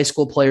 before these high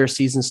school player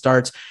season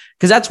starts,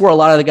 because that's where a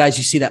lot of the guys,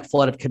 you see that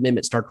flood of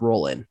commitment start to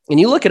roll in. And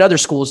you look at other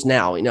schools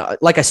now,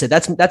 like I said,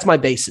 that's my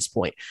basis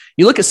point.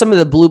 You look at some of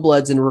the blue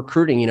bloods in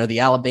recruiting, the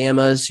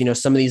Alabamas,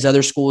 some of these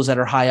other schools that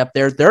are high up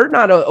there, they're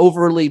not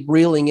overly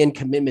reeling in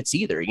commitments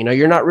either.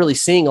 You're not really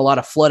seeing a lot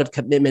of flood of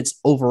commitments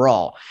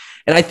overall.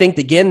 And I think,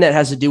 again, that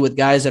has to do with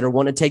guys that are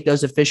want to take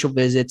those official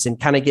visits and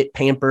kind of get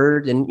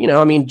pampered. And,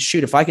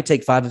 if I could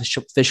take 5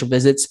 official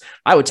visits,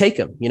 I would take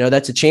them.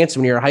 That's a chance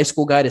when you're a high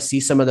school guy to see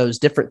some of those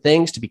different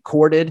things, to be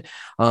courted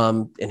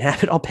and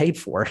have it all paid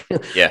for.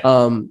 Yeah.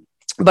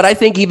 But I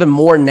think even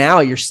more now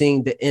you're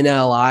seeing the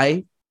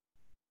NLI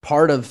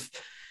part of,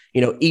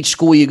 each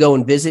school you go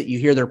and visit, you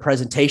hear their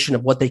presentation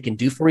of what they can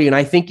do for you. And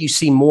I think you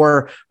see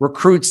more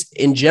recruits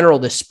in general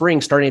this spring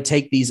starting to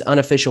take these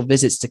unofficial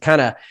visits to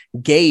kind of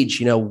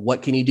gauge,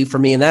 what can you do for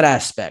me in that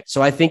aspect?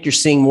 So I think you're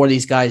seeing more of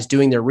these guys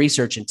doing their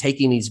research and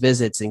taking these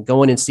visits and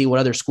going and see what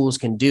other schools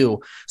can do.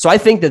 So I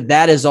think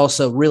that has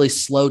also really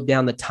slowed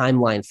down the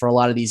timeline for a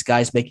lot of these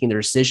guys making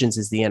their decisions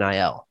as the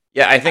NIL.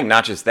 Yeah, I think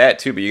not just that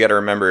too, but you got to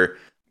remember,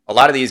 a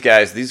lot of these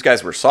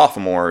guys were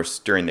sophomores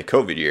during the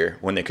COVID year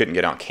when they couldn't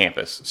get on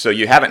campus. So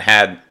you haven't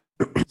had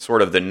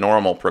sort of the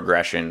normal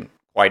progression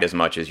quite as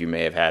much as you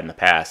may have had in the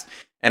past.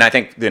 And I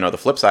think, the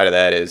flip side of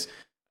that is,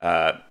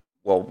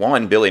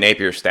 Billy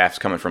Napier's staff's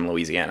coming from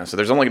Louisiana. So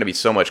there's only going to be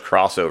so much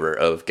crossover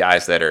of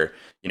guys that are,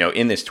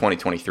 in this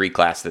 2023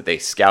 class that they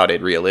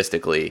scouted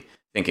realistically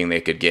thinking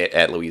they could get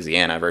at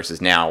Louisiana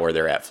versus now where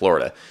they're at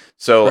Florida.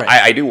 So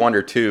right. I do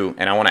wonder too,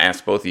 and I want to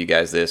ask both of you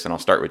guys this, and I'll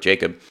start with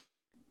Jacob.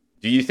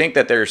 Do you think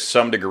that there's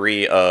some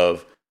degree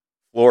of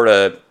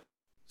Florida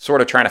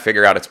sort of trying to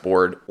figure out its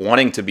board,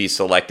 wanting to be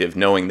selective,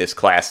 knowing this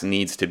class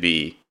needs to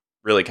be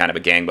really kind of a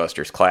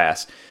gangbusters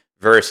class,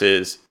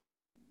 versus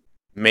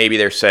maybe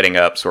they're setting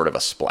up sort of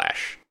a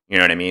splash? You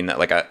know what I mean?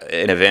 Like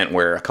an event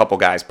where a couple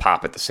guys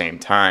pop at the same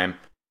time,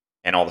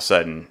 and all of a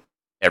sudden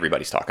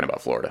everybody's talking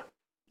about Florida.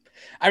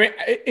 I mean,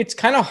 it's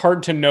kind of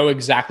hard to know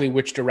exactly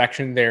which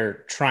direction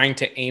they're trying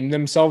to aim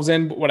themselves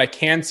in. But what I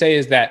can say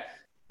is that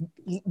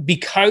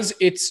because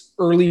it's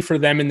early for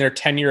them in their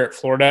tenure at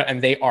Florida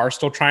and they are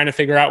still trying to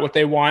figure out what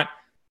they want,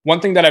 one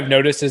thing that I've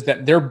noticed is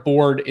that their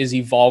board is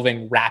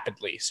evolving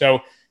rapidly. So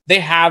they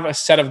have a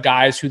set of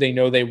guys who they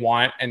know they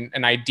want and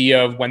an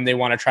idea of when they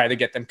want to try to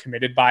get them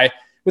committed by,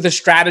 with a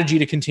strategy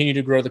to continue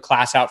to grow the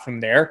class out from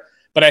there.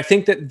 But I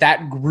think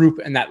that group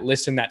and that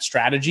list and that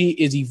strategy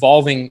is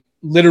evolving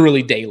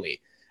literally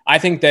daily. I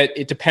think that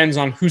it depends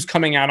on who's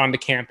coming out onto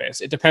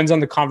campus. It depends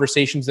on the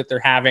conversations that they're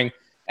having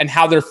and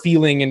how they're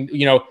feeling. And,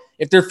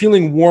 if they're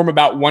feeling warm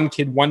about one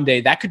kid one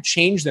day, that could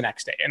change the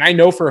next day. And I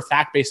know for a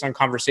fact, based on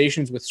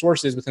conversations with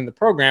sources within the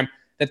program,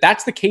 that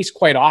that's the case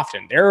quite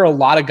often. There are a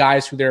lot of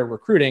guys who they're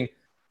recruiting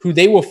who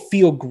they will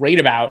feel great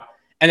about,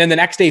 and then the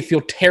next day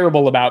feel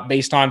terrible about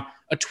based on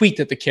a tweet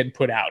that the kid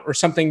put out or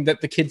something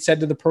that the kid said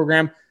to the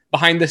program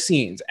behind the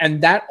scenes.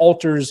 And that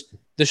alters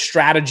the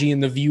strategy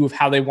and the view of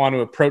how they want to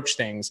approach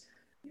things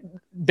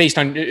based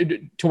on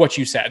to what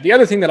you said. The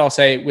other thing that I'll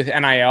say with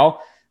NIL,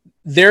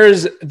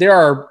 there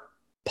are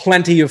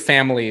plenty of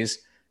families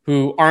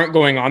who aren't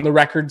going on the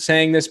record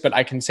saying this, but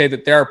I can say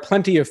that there are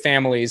plenty of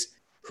families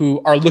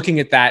who are looking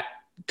at that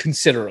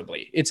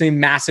considerably. It's a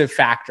massive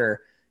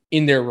factor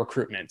in their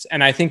recruitment.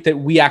 And I think that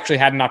we actually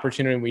had an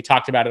opportunity, and we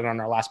talked about it on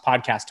our last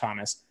podcast,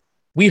 Thomas.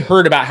 We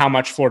heard about how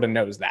much Florida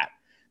knows that.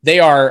 They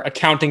are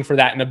accounting for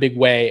that in a big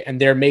way, and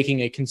they're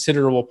making a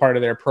considerable part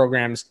of their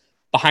programs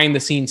behind the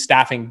scenes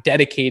staffing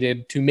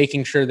dedicated to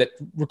making sure that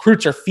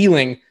recruits are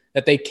feeling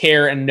that they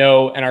care and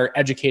know and are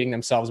educating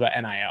themselves about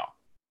NIL.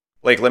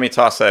 Blake, let me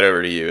toss that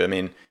over to you. I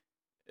mean,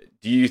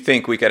 do you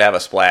think we could have a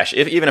splash,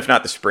 even if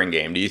not the spring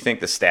game? Do you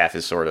think the staff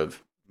is sort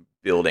of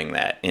building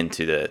that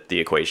into the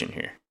equation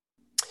here?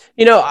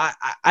 I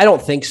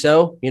don't think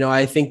so.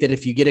 I think that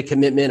if you get a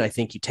commitment, I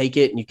think you take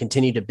it and you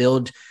continue to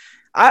build.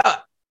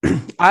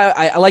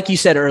 I like you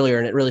said earlier,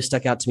 and it really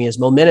stuck out to me, is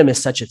momentum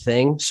is such a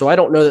thing. So I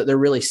don't know that they're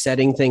really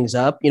setting things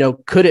up.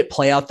 Could it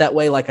play out that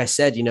way? Like I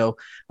said,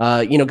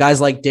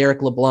 guys like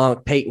Derek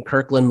LeBlanc, Peyton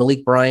Kirkland,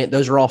 Malik Bryant,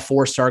 those are all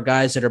 4-star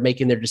guys that are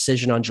making their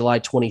decision on July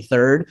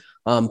 23rd.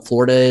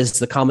 Florida is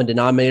the common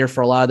denominator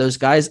for a lot of those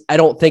guys. I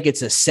don't think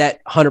it's a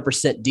set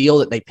 100% deal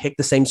that they pick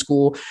the same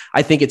school.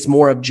 I think it's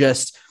more of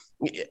just,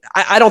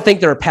 I don't think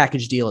they're a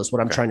package deal is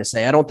what I'm trying to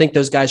say. I don't think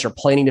those guys are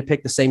planning to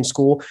pick the same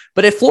school,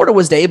 but if Florida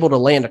was able to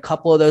land a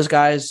couple of those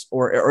guys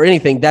or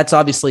anything, that's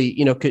obviously,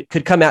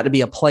 could come out to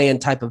be a play-in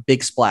type of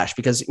big splash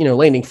because,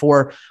 landing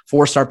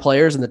 4-star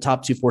players in the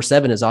top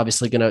 247 is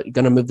obviously going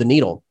to move the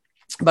needle.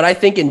 But I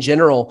think in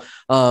general,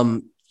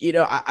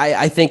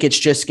 I think it's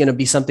just going to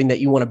be something that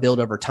you want to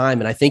build over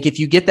time. And I think if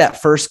you get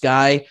that first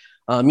guy,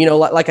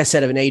 like I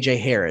said, of an AJ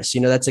Harris,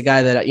 that's a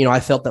guy that, I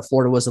felt that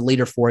Florida was a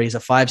leader for. He's a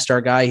 5-star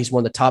guy. He's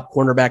one of the top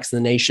cornerbacks in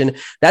the nation.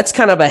 That's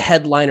kind of a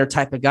headliner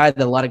type of guy that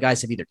a lot of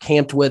guys have either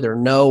camped with or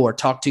know or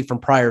talked to from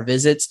prior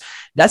visits.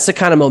 That's the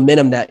kind of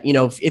momentum that,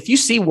 if you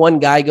see one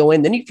guy go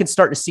in, then you can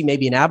start to see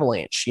maybe an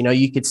avalanche.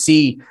 You could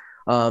see,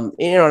 and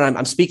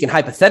I'm speaking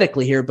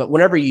hypothetically here, but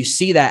whenever you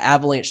see that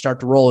avalanche start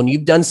to roll and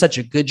you've done such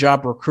a good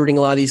job recruiting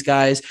a lot of these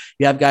guys,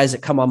 you have guys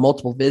that come on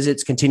multiple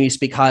visits, continue to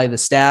speak highly of the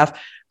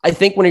staff. I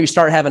think when you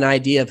start having an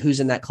idea of who's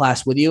in that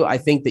class with you, I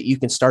think that you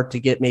can start to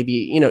get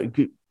maybe,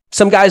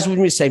 some guys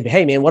would say,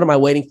 hey man, what am I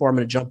waiting for? I'm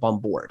going to jump on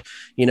board,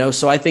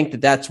 so I think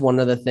that that's one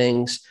of the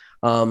things,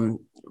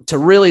 to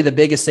really the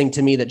biggest thing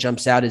to me that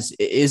jumps out is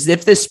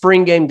if this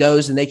spring game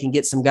goes and they can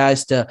get some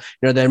guys to,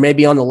 they're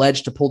maybe on the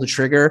ledge to pull the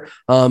trigger.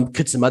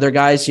 Could some other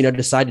guys,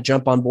 decide to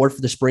jump on board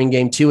for the spring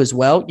game too as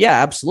well?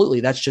 Yeah, absolutely.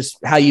 That's just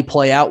how you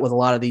play out with a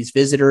lot of these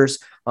visitors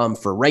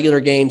for regular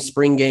games,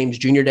 spring games,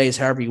 junior days,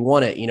 however you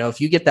want it. If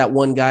you get that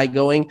one guy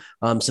going,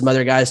 some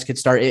other guys could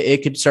start,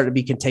 it could start to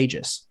be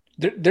contagious.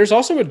 There's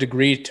also a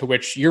degree to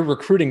which you're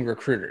recruiting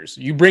recruiters.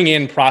 You bring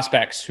in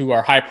prospects who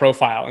are high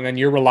profile, and then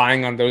you're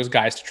relying on those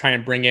guys to try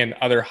and bring in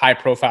other high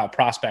profile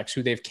prospects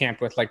who they've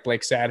camped with, like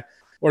Blake said,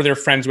 or they're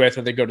friends with,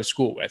 or they go to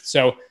school with.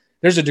 So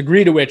there's a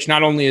degree to which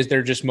not only is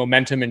there just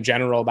momentum in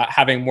general about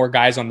having more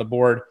guys on the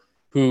board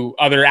who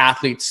other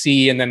athletes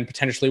see and then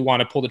potentially want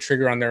to pull the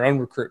trigger on their own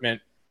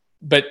recruitment,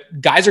 but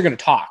guys are going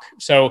to talk.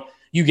 So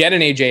you get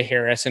an AJ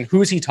Harris, and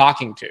who is he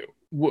talking to?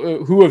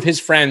 Who of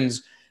his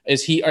friends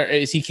is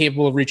he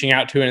capable of reaching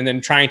out to and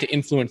then trying to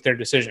influence their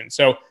decision?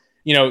 So,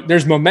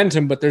 there's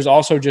momentum, but there's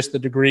also just the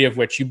degree of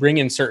which you bring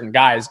in certain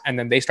guys and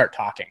then they start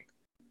talking.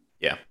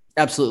 Yeah,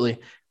 absolutely.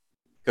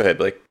 Go ahead,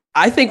 Blake.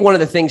 I think one of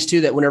the things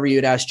too, that whenever you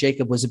had asked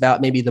Jacob was about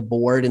maybe the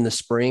board in the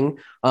spring.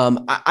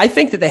 I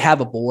think that they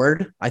have a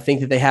board. I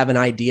think that they have an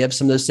idea of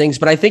some of those things,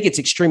 but I think it's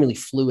extremely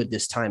fluid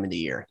this time of the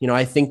year.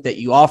 I think that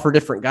you offer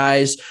different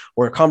guys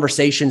or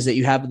conversations that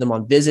you have with them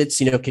on visits,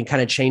 can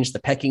kind of change the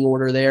pecking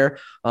order there.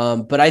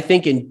 But I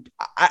think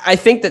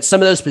that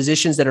some of those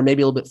positions that are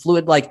maybe a little bit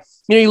fluid, like,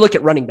 you look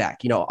at running back,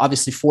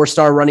 obviously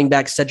 4-star running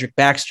back, Cedric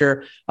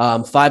Baxter,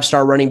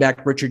 5-star running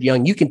back, Richard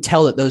Young, you can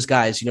tell that those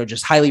guys,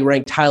 just highly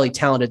ranked, highly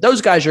talented,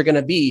 those guys are going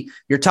to be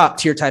your top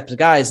tier types of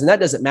guys. And that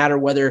doesn't matter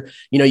whether,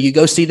 you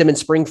go see them in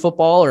spring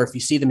football or if you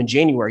see them in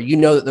January,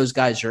 that those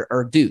guys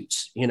are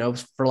dudes,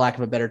 for lack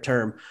of a better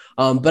term.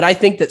 But I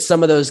think that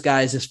some of those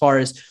guys, as far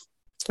as,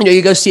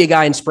 you go see a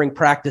guy in spring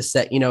practice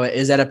that,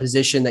 is at a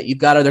position that you've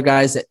got other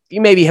guys that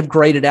you maybe have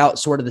graded out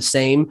sort of the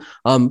same.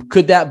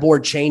 Could that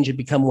board change and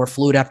become more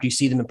fluid after you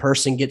see them in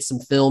person, get some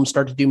film,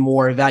 start to do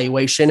more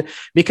evaluation?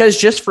 Because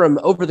just from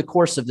over the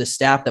course of the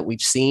staff that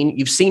we've seen,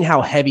 you've seen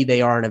how heavy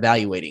they are in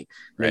evaluating.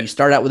 Right. You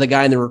start out with a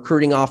guy in the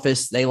recruiting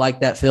office. They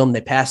like that film.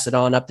 They pass it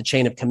on up the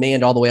chain of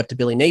command all the way up to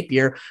Billy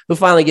Napier, who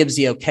finally gives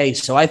the okay.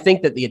 So I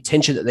think that the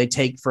attention that they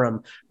take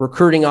from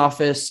recruiting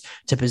office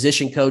to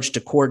position coach to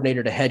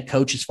coordinator to head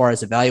coach, as far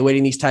as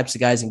evaluating these types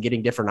of guys and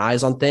getting different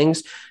eyes on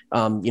things,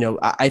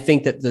 I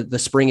think that the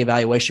spring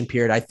evaluation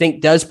period, I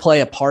think, does play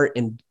a part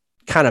in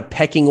kind of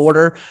pecking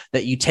order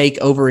that you take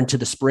over into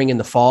the spring and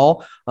the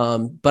fall.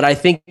 But I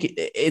think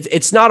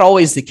it's not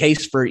always the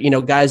case for,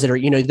 guys that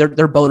are,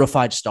 they're bona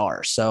fide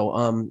stars.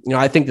 So,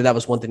 I think that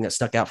was one thing that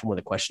stuck out from one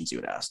of the questions you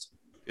had asked.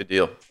 Good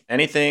deal.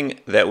 Anything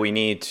that we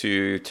need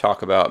to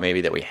talk about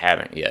maybe that we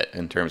haven't yet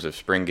in terms of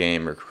spring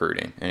game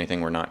recruiting?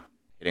 Anything we're not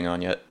hitting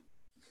on yet?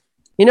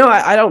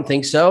 I don't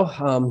think so.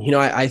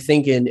 I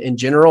think in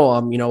general,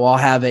 I'll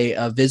have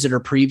a visitor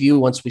preview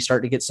once we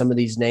start to get some of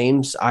these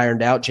names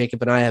ironed out.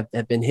 Jacob and I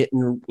have been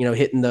hitting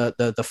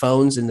the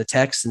phones and the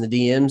texts and the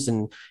DMs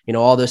and,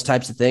 all those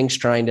types of things,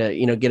 trying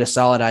to, get a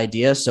solid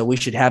idea. So we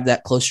should have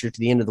that closer to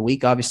the end of the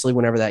week, obviously,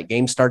 whenever that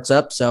game starts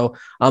up. So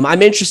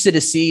I'm interested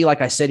to see,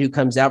 like I said, who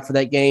comes out for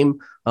that game.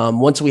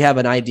 Once we have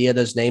an idea of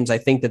those names, I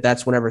think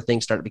that's whenever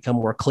things start to become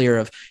more clear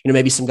of,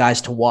 maybe some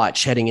guys to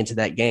watch heading into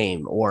that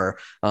game, or,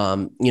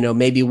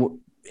 maybe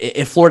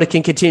if Florida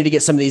can continue to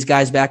get some of these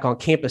guys back on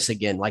campus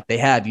again, like they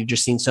have. You've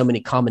just seen so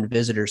many common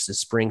visitors this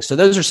spring. So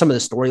those are some of the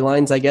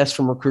storylines, I guess,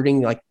 from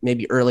recruiting, like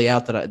maybe early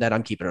out that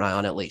I'm keeping an eye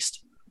on at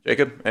least.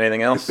 Jacob,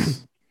 anything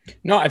else?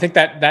 No, I think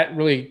that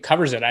really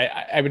covers it.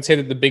 I would say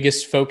that the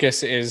biggest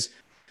focus is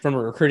from a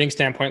recruiting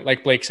standpoint.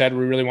 Like Blake said,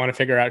 we really want to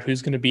figure out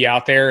who's going to be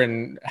out there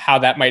and how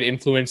that might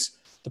influence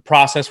the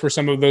process for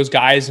some of those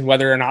guys, and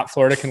whether or not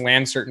Florida can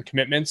land certain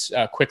commitments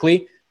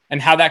quickly,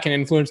 and how that can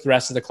influence the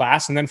rest of the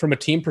class. And then from a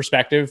team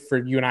perspective, for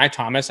you and I,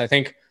 Thomas, I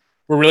think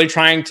we're really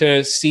trying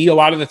to see a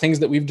lot of the things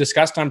that we've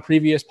discussed on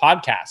previous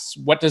podcasts.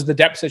 What does the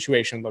depth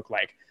situation look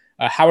like?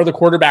 How are the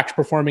quarterbacks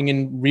performing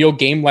in real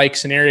game-like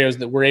scenarios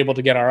that we're able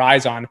to get our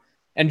eyes on?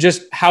 And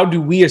just how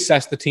do we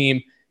assess the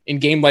team in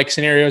game-like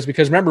scenarios?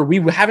 Because remember,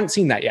 we haven't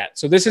seen that yet.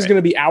 So this is going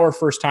to be our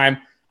first time,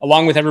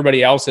 along with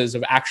everybody else's,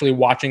 of actually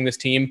watching this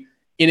team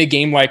in a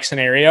game-like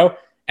scenario.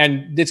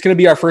 And it's going to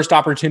be our first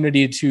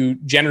opportunity to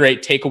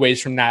generate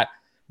takeaways from that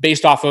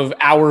based off of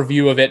our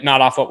view of it, not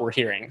off what we're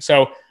hearing.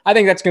 So I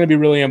think that's going to be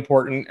really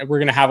important. We're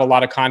going to have a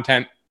lot of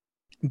content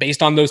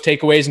based on those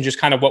takeaways and just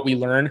kind of what we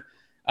learn.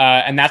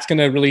 And that's going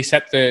to really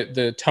set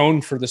the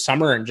tone for the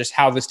summer, and just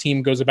how this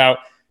team goes about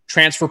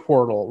transfer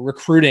portal,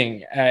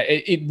 recruiting.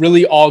 It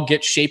really all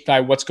gets shaped by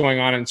what's going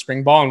on in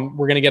spring ball, and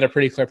we're going to get a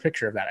pretty clear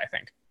picture of that, I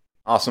think.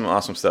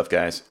 Awesome stuff,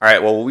 guys. All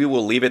right, well, we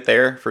will leave it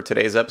there for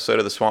today's episode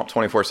of the Swamp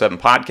 24/7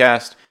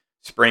 podcast.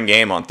 Spring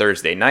game on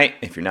Thursday night.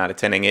 If you're not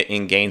attending it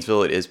in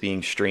Gainesville, it is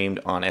being streamed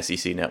on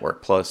SEC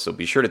Network Plus, so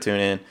be sure to tune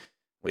in.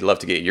 We'd love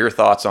to get your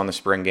thoughts on the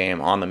spring game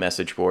on the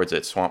message boards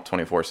at Swamp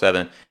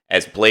 24/7.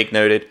 As Blake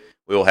noted,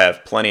 we will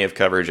have plenty of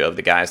coverage of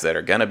the guys that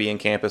are going to be in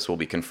campus. We'll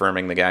be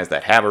confirming the guys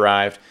that have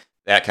arrived,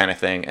 that kind of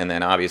thing. And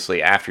then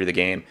obviously after the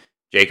game,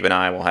 Jacob and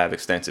I will have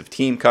extensive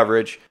team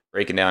coverage,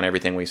 breaking down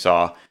everything we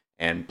saw.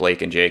 And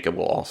Blake and Jacob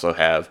will also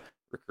have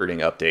recruiting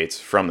updates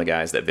from the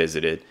guys that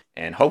visited.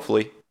 And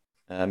hopefully,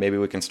 maybe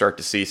we can start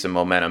to see some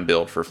momentum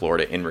build for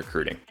Florida in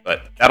recruiting.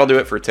 But that'll do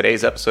it for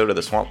today's episode of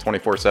the Swamp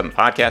 24/7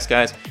 podcast,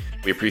 guys.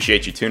 We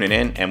appreciate you tuning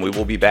in, and we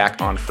will be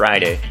back on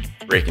Friday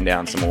breaking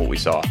down some of what we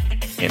saw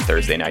in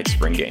Thursday night's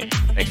spring game.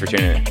 Thanks for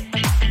tuning in.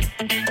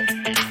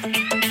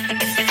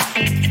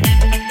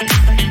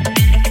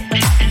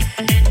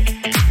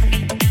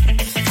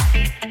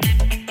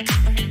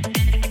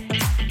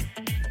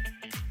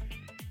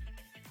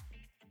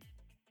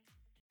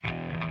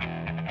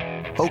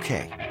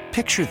 Okay,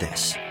 picture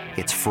this.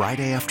 It's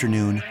Friday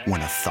afternoon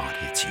when a thought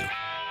hits you.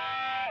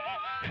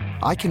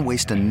 I can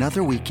waste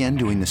another weekend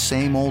doing the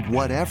same old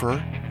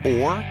whatever,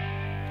 or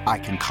I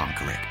can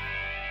conquer it.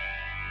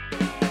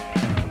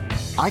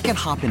 I can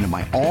hop into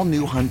my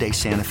all-new Hyundai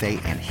Santa Fe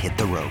and hit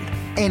the road.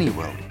 Any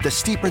road. The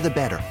steeper, the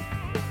better.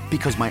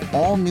 Because my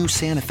all-new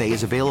Santa Fe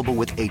is available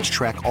with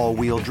H-Track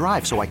all-wheel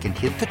drive, so I can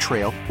hit the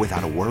trail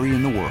without a worry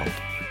in the world.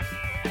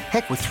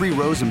 Heck, with 3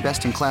 rows and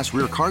best-in-class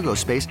rear cargo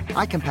space,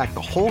 I can pack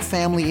the whole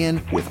family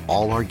in with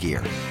all our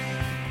gear.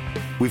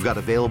 We've got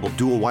available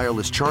dual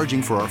wireless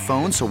charging for our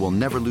phones, so we'll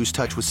never lose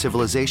touch with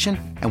civilization,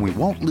 and we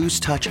won't lose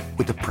touch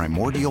with the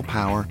primordial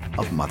power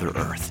of Mother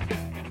Earth.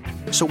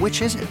 So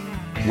which is it?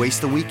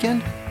 Waste the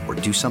weekend or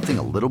do something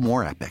a little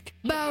more epic?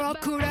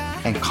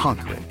 And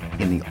conquer it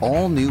in the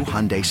all-new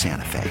Hyundai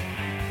Santa Fe.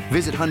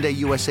 Visit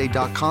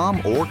HyundaiUSA.com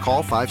or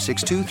call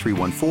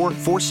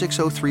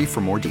 562-314-4603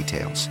 for more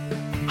details.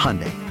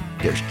 Hyundai,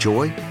 there's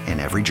joy in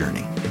every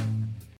journey.